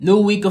New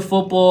week of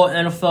football,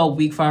 NFL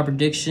Week 5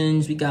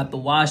 predictions. We got the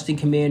Washington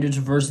Commanders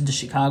versus the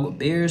Chicago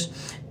Bears.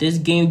 This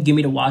game, give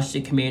me the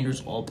Washington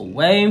Commanders all the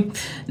way.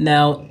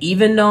 Now,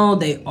 even though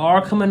they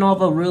are coming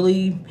off a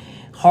really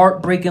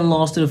heartbreaking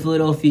loss to the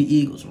Philadelphia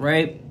Eagles,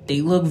 right? They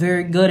look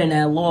very good in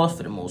that loss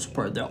for the most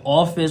part. Their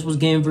offense was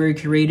getting very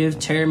creative.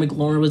 Terry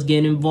McLaurin was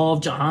getting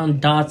involved. Jahan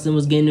Dotson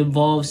was getting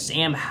involved.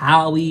 Sam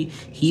Howell,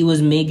 he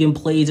was making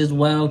plays as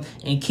well.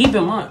 And keep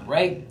in mind,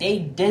 right, they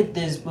did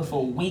this with a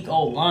weak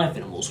O-line for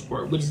the most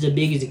part, which is the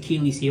biggest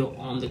Achilles heel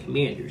on the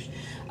Commanders.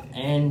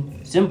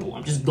 And simple,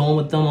 I'm just going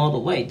with them all the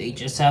way. They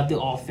just have the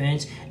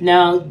offense.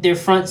 Now, their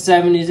front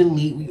seven is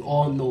elite. We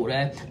all know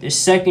that. Their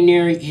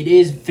secondary, it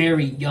is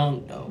very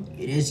young, though.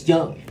 It is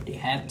young. They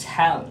have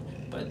talent.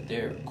 But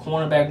their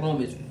cornerback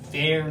room is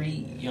very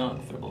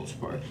young for the most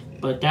part.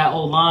 But that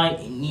O-line,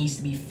 it needs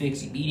to be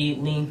fixed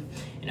immediately.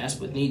 And that's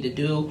what they need to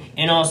do.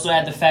 And also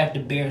add the fact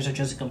the Bears are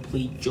just a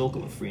complete joke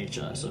of a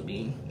franchise. I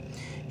mean,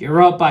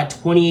 you're up by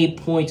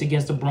 28 points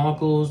against the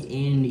Broncos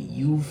and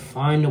you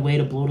find a way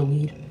to blow the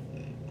lead?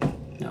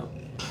 No.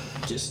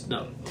 Just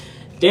no.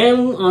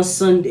 Then on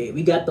Sunday,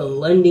 we got the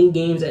London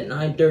games at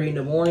 9:30 in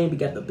the morning. We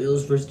got the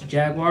Bills versus the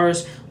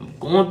Jaguars. I'm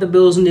going with the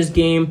Bills in this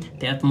game.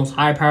 They have the most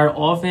high-powered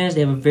offense. They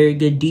have a very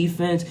good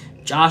defense.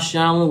 Josh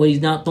Allen, when he's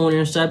not throwing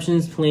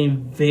interceptions,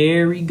 playing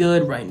very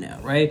good right now,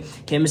 right?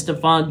 Him and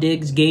Stephon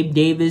Diggs, Gabe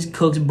Davis,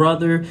 Cook's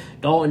brother,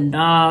 Dalton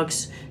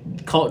Knox,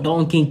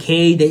 Dalton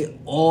Kincaid, they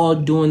all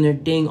doing their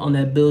thing on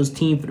that Bills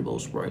team for the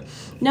most part.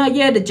 Now,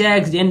 yeah, the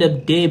Jags end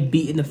up dead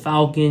beating the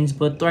Falcons,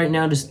 but right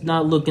now it's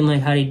not looking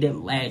like how they did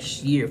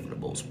last year for the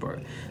most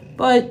part.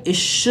 But it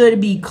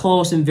should be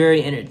close and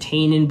very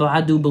entertaining, but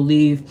I do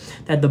believe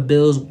that the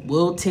Bills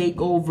will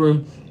take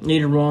over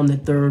later on the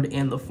third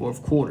and the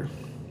fourth quarter.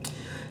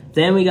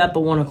 Then we got the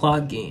 1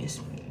 o'clock games.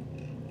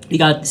 We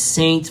got the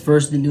Saints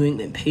versus the New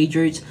England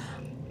Patriots.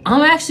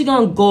 I'm actually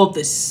going to go with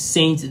the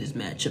Saints in this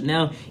matchup.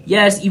 Now,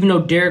 yes, even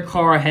though Derek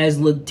Carr has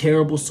looked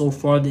terrible so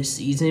far this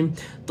season,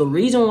 the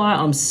reason why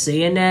I'm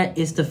saying that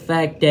is the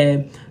fact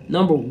that,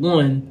 number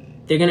one,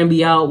 they're going to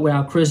be out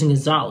without Christian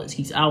Gonzalez.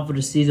 He's out for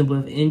the season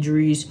with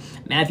injuries.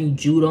 Matthew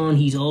Judon,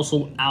 he's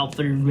also out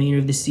for the remainder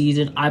of the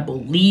season. I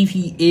believe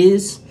he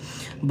is.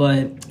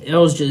 But it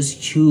was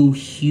just too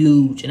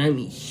huge, and I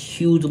mean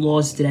huge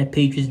loss to that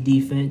Patriots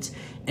defense,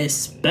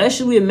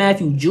 especially with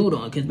Matthew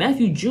Judon, because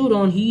Matthew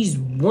Judon, he's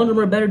one of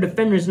the better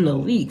defenders in the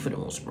league for the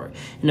most part.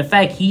 And the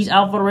fact he's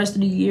out for the rest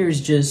of the year is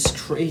just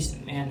crazy,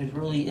 man. It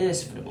really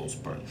is for the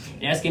most part.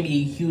 And that's going to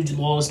be a huge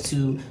loss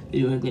to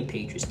the New England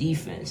Patriots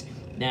defense.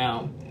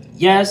 Now,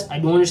 yes, I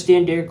do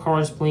understand Derek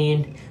Carr is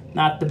playing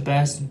not the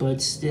best,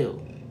 but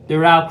still.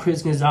 They're out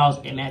Chris Gonzalez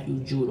and Matthew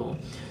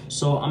Judon.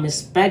 So I'm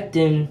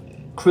expecting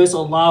Chris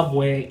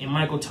Olave and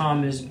Michael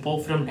Thomas,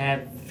 both of them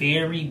have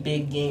very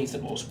big games for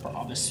the most part.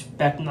 I'm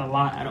expecting a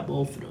lot out of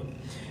both of them.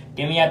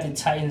 Then we have the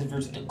Titans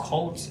versus the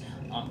Colts.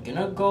 I'm going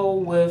to go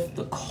with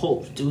the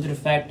Colts due to the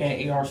fact that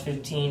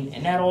AR-15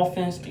 and that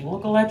offense, they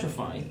look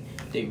electrifying.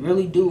 They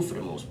really do for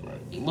the most part.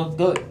 They look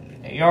good.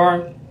 They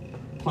are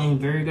playing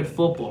very good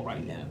football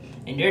right now.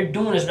 And they're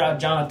doing this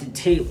without Jonathan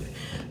Taylor.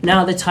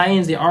 Now, the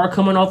Titans, they are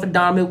coming off a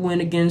dominant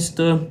win against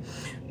the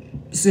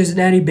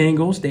Cincinnati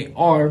Bengals. They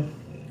are.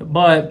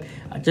 But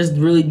I just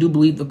really do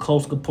believe the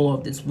Colts could pull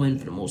off this win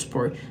for the most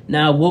part.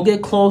 Now, we'll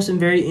get close and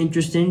very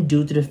interesting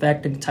due to the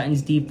fact that the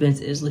Titans' defense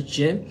is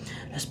legit,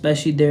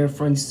 especially their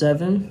front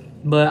seven.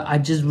 But I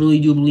just really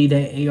do believe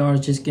that AR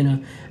is just going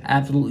to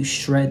absolutely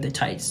shred the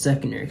Titans'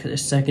 secondary, because their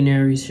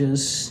secondary is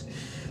just,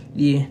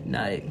 yeah,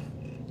 not it.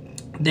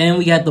 Then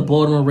we got the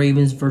Baltimore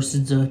Ravens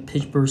versus the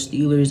Pittsburgh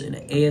Steelers in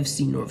the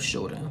AFC North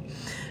Showdown.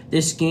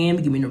 This game,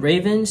 give me the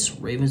Ravens.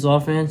 Ravens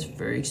offense,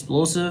 very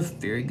explosive,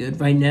 very good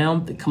right now.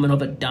 They're coming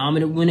off a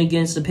dominant win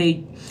against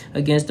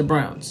the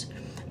Browns.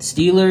 The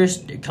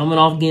Steelers, they're coming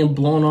off getting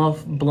blown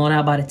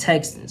out by the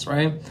Texans,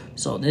 right?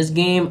 So this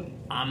game,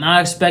 I'm not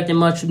expecting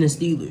much from the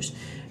Steelers.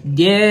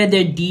 Yeah,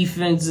 their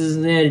defense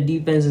is there, the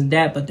defense is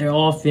that, but their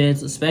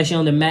offense, especially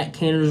under Matt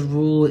Canada's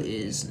rule,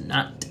 is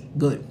not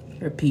good.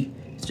 I repeat,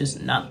 it's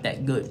just not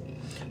that good.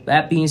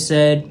 That being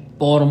said,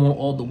 Baltimore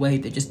all the way.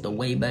 They're just a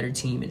way better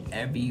team in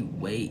every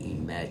way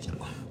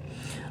imaginable.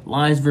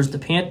 Lions versus the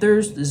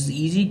Panthers. This is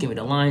easy. Give me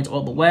the Lions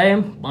all the way.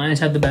 Lions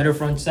have the better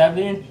front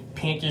seven.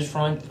 Panthers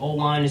front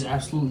O-line is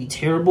absolutely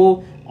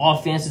terrible.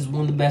 Offense is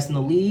one of the best in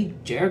the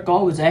league. Jared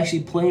Goff is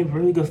actually playing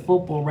really good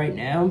football right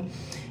now.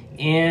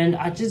 And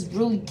I just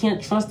really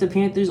can't trust the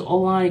Panthers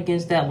O-line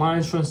against that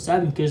Lions front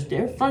seven, because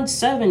their front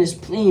seven is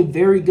playing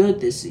very good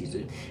this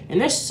season.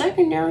 And their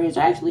secondary is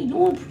actually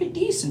doing pretty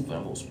decent for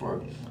the most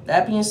part.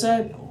 That being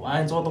said,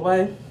 Lions all the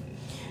way.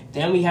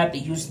 Then we have the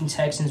Houston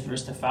Texans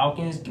versus the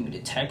Falcons. Give me the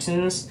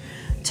Texans.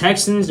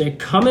 Texans, they're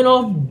coming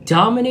off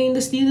dominating the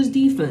Steelers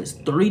defense.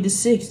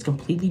 30-6,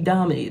 completely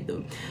dominated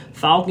them.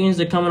 Falcons,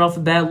 they're coming off a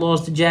bad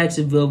loss to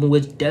Jacksonville, in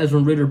which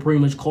Desmond Ridder pretty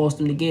much cost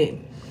them the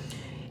game.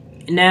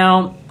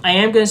 Now, I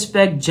am going to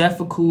expect Jeff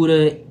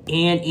Okudah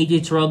and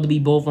AJ Terrell to be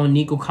both on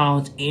Nico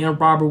Collins and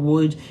Robert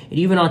Woods, and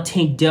even on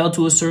Tank Dell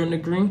to a certain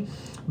degree.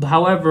 But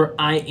however,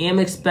 I am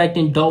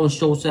expecting Dalton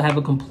Schultz to have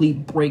a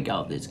complete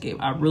breakout this game.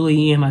 I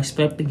really am. I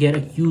expect to get a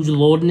huge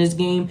load in this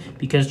game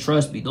because,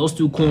 trust me, those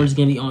two corners are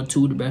going to be on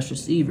two of the best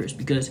receivers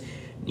because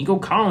Nico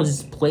Collins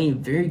is playing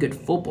very good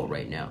football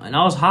right now. And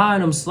I was high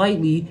on him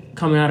slightly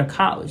coming out of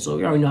college, so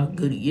we already know how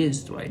good he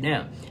is right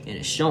now, and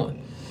it's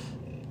showing.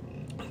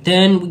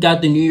 Then we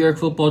got the New York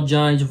Football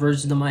Giants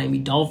versus the Miami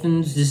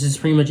Dolphins. This is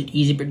pretty much an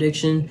easy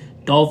prediction.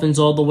 Dolphins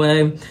all the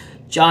way.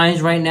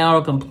 Giants right now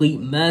are a complete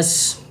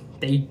mess.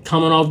 They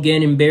coming off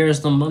getting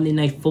embarrassed on Monday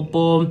Night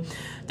Football.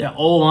 Their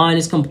O-line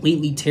is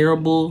completely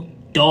terrible.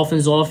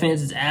 Dolphins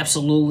offense is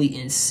absolutely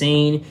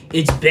insane.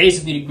 It's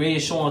basically the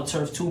greatest show on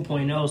turf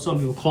 2.0. Some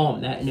people call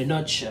them that in a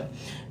nutshell.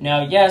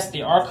 Now, yes,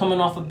 they are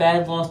coming off a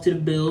bad loss to the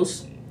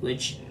Bills,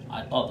 which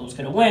I thought they was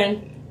going to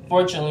win.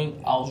 Fortunately,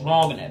 I was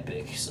wrong in that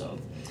pick. So,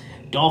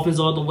 Dolphins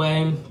all the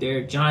way.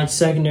 Their Giants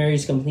secondary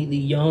is completely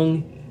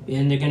young,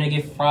 and they're going to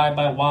get fried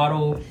by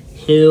Waddle,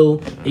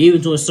 Hill,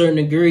 even to a certain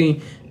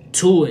degree,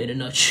 Tua in a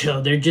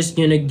nutshell. They're just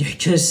going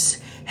to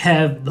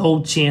have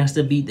no chance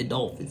to beat the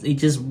Dolphins. They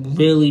just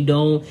really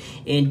don't.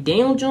 And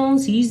Daniel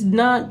Jones, he's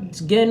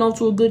not getting off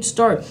to a good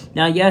start.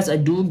 Now, yes, I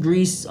do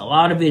agree a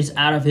lot of it is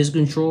out of his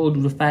control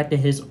due to the fact that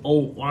his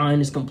O-line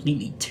is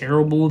completely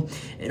terrible.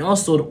 And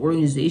also the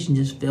organization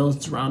just fails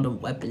to surround him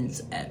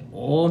weapons at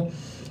all.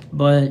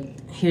 But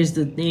here's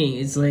the thing.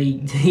 It's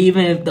like,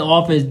 even if the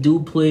offense do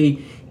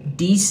play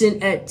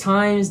decent at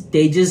times,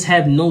 they just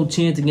have no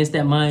chance against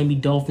that Miami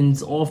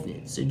Dolphins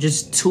offense. They're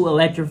just too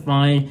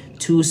electrifying,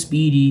 too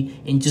speedy,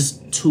 and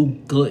just too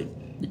good.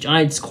 The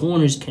Giants'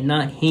 corners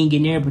cannot hang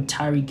in there with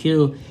Tyreek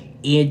Hill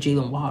and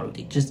Jalen Waddle.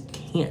 They just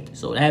can't.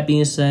 So that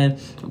being said,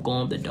 I'm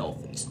going with the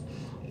Dolphins.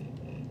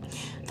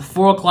 The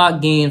 4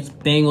 o'clock games,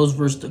 Bengals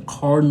versus the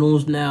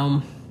Cardinals.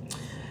 Now,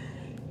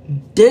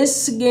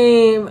 this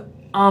game,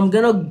 I'm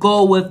going to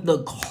go with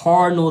the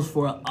Cardinals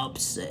for an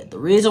upset. The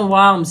reason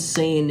why I'm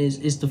saying this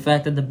is the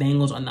fact that the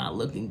Bengals are not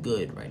looking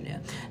good right now.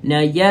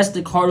 Now, yes,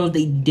 the Cardinals,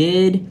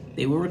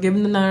 they were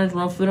giving the Niners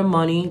run for the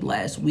money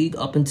last week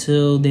up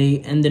until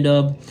they ended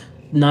up,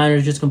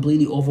 Niners just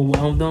completely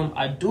overwhelmed them.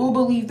 I do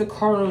believe the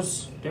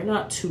Cardinals, they're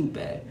not too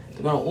bad.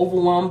 They're going to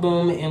overwhelm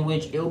them, in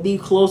which it'll be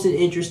close and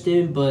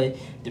interesting, but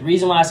the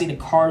reason why I say the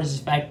Cardinals is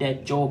the fact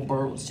that Joe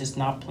Burrow is just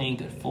not playing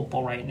good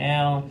football right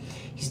now.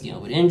 He's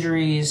dealing with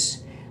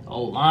injuries.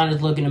 O-line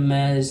is looking a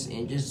mess,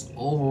 and just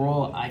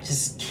overall, I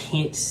just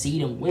can't see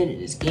them winning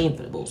this game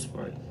for the most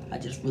part. I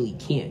just really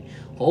can't.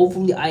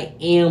 Hopefully, I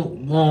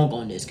am wrong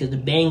on this, because the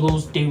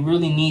Bengals, they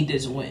really need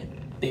this win.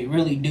 They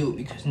really do,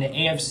 because in the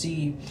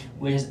AFC,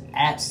 where it's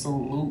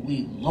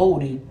absolutely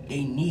loaded,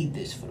 they need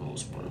this for the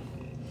most part.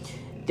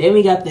 Then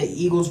we got the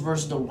Eagles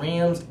versus the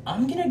Rams.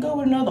 I'm going to go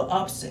with another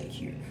upset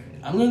here.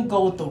 I'm going to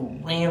go with the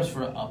Rams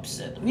for an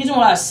upset. The reason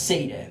why I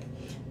say that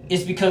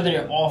is because of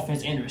their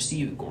offense and the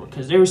receiving core.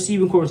 Because their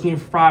receiving core is getting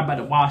fried by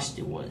the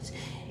Washington ones.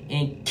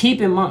 And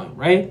keep in mind,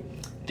 right,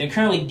 they're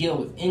currently dealing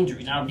with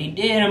injuries. Now, they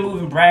did end up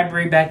moving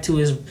Bradbury back to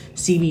his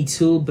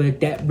CB2, but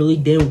that really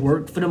didn't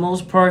work for the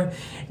most part.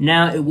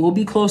 Now, it will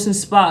be close in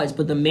spots,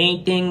 but the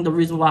main thing, the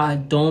reason why I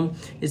don't,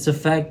 is the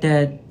fact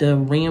that the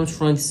Rams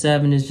front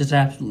seven is just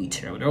absolutely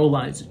terrible. Their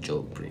O-line is a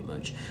joke, pretty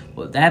much.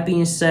 With that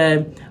being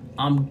said,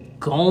 I'm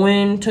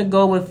going to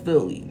go with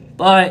Philly,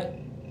 but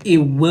it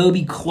will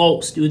be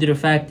close due to the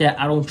fact that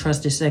I don't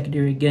trust the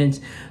secondary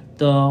against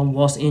the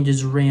Los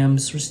Angeles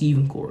Rams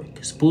receiving core.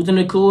 Because Puka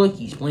Nacua,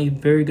 he's playing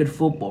very good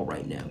football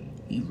right now.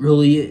 He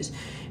really is.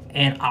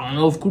 And I don't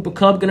know if Cooper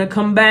Kupp going to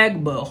come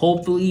back, but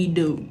hopefully he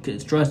do.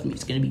 Because trust me,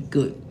 it's going to be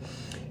good.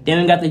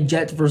 Then we got the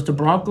Jets versus the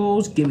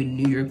Broncos. Give me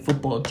the New York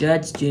Football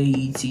Jets,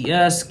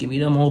 Jets. Give me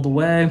them all the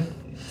way.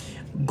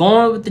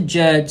 Going with the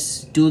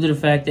Jets due to the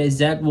fact that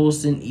Zach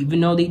Wilson, even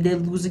though they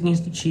did lose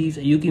against the Chiefs,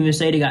 and you can even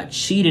say they got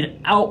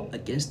cheated out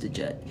against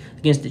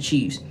the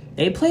Chiefs.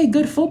 They played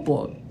good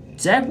football.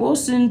 Zach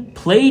Wilson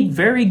played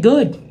very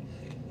good.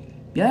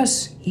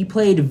 Yes, he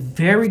played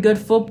very good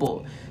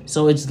football.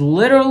 So it's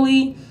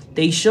literally,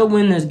 they should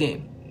win this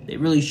game. They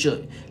really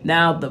should.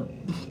 Now, the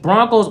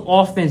Broncos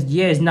offense,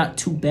 is not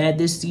too bad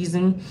this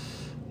season.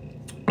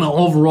 But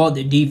overall,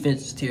 their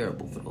defense is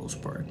terrible for the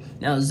most part.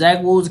 Now, if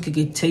Zach Wilson could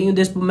continue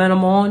this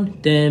momentum on,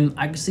 then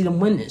I can see them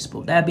win this. But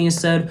with that being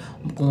said,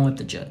 I'm going with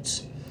the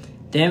Jets.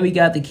 Then we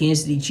got the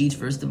Kansas City Chiefs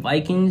versus the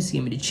Vikings.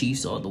 Give me the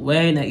Chiefs all the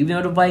way. Now, even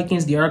though the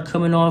Vikings, they are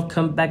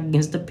come back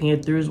against the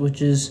Panthers,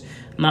 which is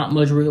not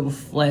much real of a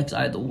flex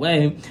either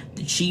way.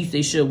 The Chiefs,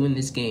 they should win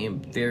this game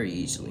very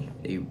easily.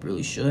 They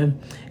really should.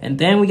 And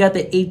then we got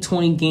the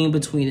 8:20 game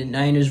between the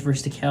Niners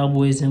versus the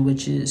Cowboys, and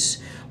which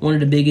is one of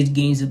the biggest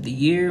games of the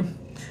year.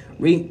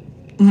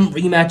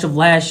 Rematch of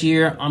last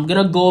year. I'm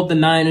going to go with the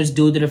Niners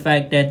due to the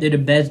fact that they're the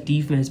best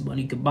defense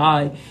money could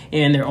buy,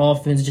 and their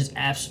offense is just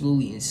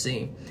absolutely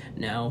insane.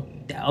 Now,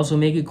 that also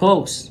make it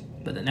close,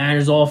 but the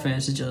Niners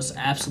offense is just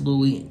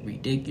absolutely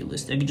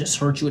ridiculous. They can just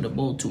hurt you with a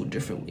multitude of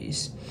different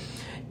ways.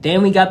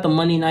 Then we got the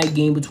Monday night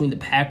game between the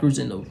Packers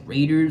and the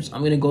Raiders. I'm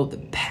going to go with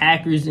the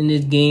Packers in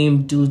this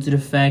game due to the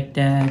fact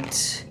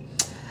that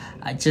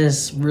I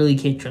just really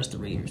can't trust the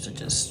Raiders. I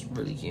just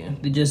really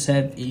can't. They just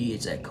have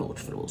idiots at coach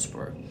for the most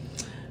part.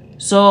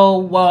 So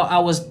while I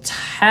was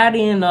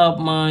tallying up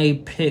my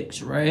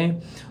picks,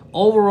 right?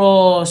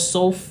 Overall,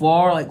 so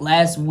far, like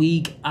last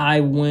week,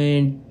 I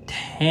went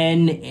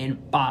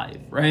 10-5,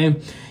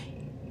 right?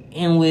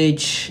 In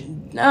which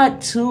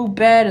not too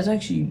bad. It's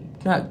actually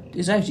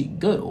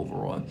good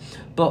overall.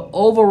 But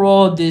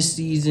overall this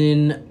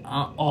season,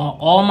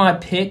 all my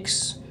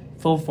picks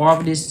so far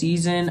for this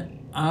season,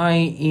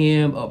 I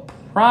am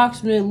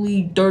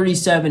approximately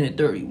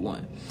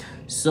 37-31.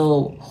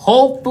 So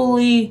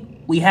hopefully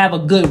we have a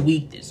good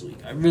week this week.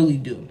 I really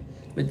do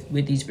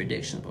with these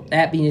predictions. But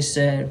that being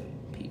said,